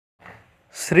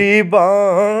श्री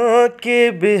बांके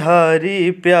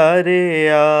बिहारी प्यारे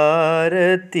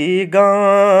आरती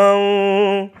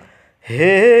गाऊं,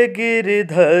 हे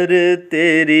गिरधर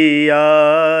तेरी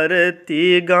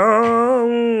आरती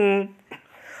गाऊं।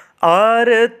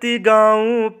 आरती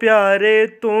गाऊं प्यारे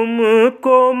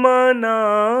तुमको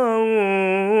मनाऊं,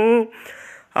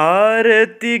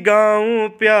 आरती गाऊं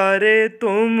प्यारे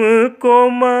तुमको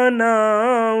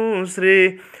मनाऊं। श्री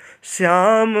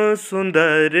श्याम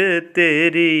सुंदर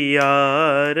तेरी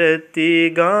आरती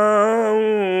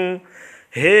गाऊं,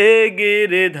 हे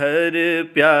गिरधर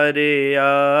प्यारे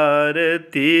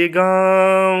आरती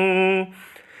गाऊं।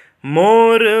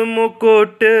 मोर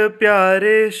मुकुट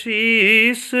प्यारे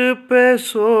शीश पे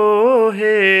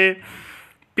सोहे,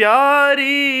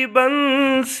 प्यारी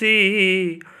बंसी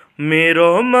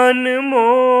मेरो मन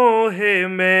मोहे।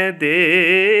 मैं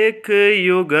देख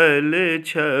युगल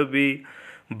छवि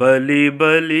बलि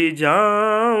बलि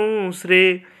जाऊं,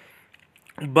 श्री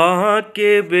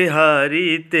बांके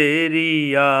बिहारी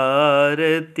तेरी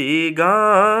आरती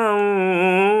गाऊं।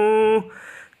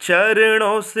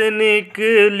 चरणों से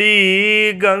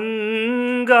निकली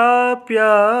गंगा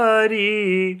प्यारी,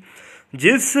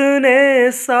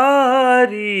 जिसने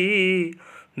सारी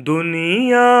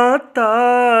दुनिया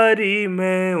तारी।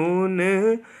 मैं उन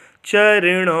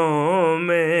चरणों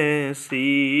में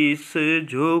शीश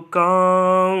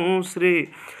झुकाऊं, श्री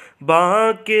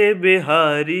बांके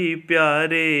बिहारी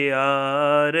प्यारे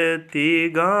आरती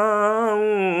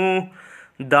गाऊं।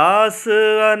 दास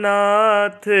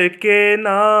अनाथ के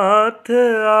नाथ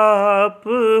आप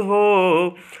हो,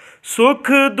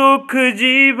 सुख दुख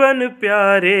जीवन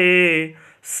प्यारे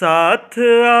साथ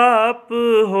आप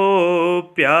हो।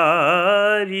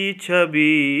 प्यारी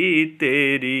छवि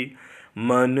तेरी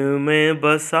मन में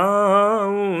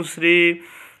बसाऊं, श्री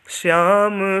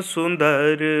श्याम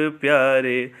सुंदर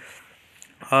प्यारे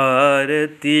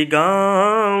आरती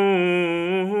गाऊं।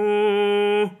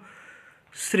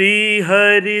 श्री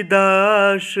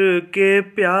हरिदास के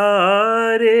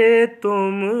प्यारे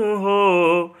तुम हो,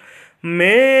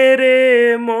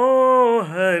 मेरे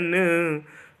मोहन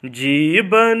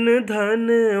जीवन धन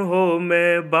हो।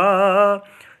 मैं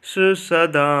बास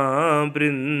सदा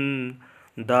वृंदावन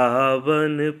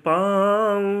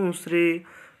पाऊं, श्री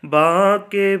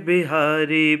बांके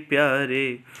बिहारी प्यारे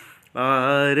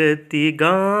आरती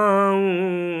गाऊं।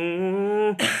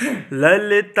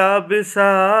 ललिता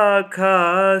विशाखा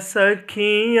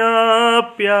सखियाँ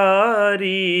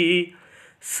प्यारी,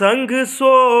 संग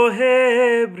सोहे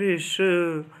वृष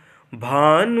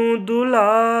भानु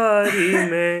दुलारी।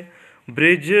 मैं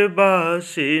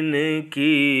ब्रिजवासिन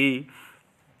की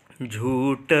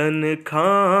झूठन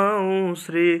खाऊं,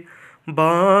 श्री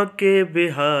बांके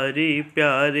बिहारी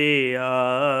प्यारे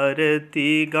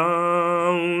आरती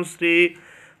गाऊं। श्री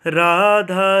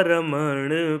राधा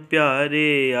रमण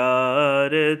प्यारे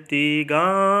आरती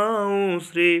गाऊं,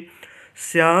 श्री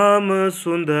श्याम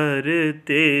सुंदर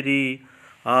तेरी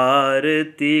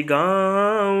आरती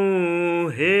गाऊं।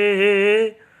 हे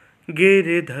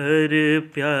गिरधर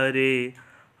प्यारे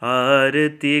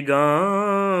आरती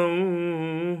गाऊं।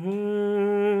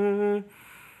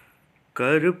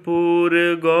 कर्पूर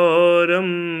गौरम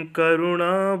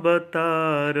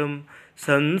करुणावतारम,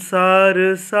 संसार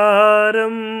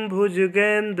सारम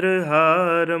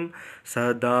भुजगेंद्रहारम।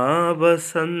 सदा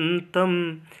वसंतम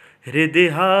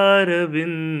हृदयारविंदे,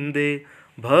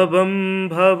 भवं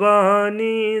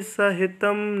भवानी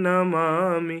सहितं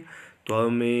नमामि।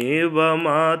 त्वमेव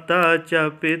माता च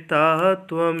पिता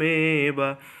त्वमेव,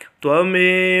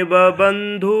 त्वमेव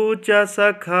बन्धु च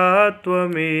सखा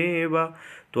त्वमेव।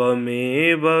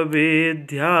 त्वमेव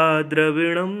विद्या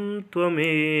द्रविणं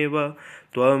त्वमेव,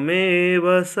 त्वमेव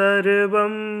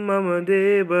सर्वं मम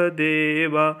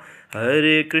देवदेव।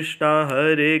 हरे कृष्णा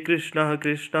कृष्णा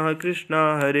कृष्णा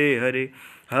हरे हरे,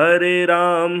 हरे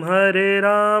राम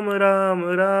राम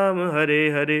राम हरे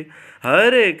हरे।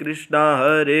 हरे कृष्णा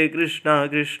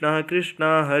कृष्णा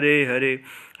कृष्णा हरे हरे,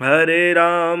 हरे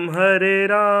राम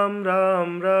राम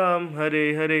राम हरे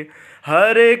हरे।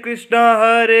 हरे कृष्णा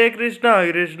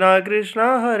कृष्णा कृष्णा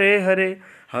हरे हरे,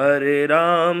 हरे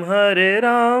राम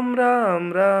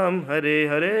राम राम हरे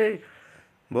हरे।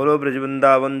 बोलो ब्रज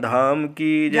वृंदावन धाम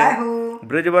की जय,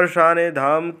 ब्रज बरसाने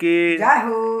धाम की जय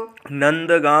हो,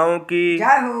 नंद गांव की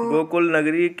जय हो, गोकुल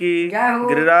नगरी की जय हो,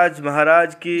 गिरिराज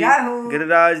महाराज की जय हो,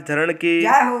 गिरिराज धरण की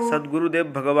जय हो,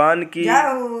 सदगुरुदेव भगवान की जय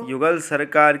हो, युगल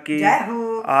सरकार की जय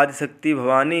हो, आदिशक्ति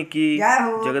भवानी की जय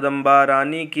हो, जगदम्बा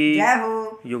रानी की जय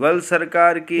हो, युगल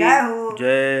सरकार की जय हो।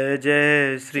 जय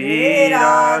जय श्री श्री राधे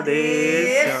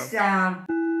राधे श्याम।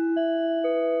 श्याम।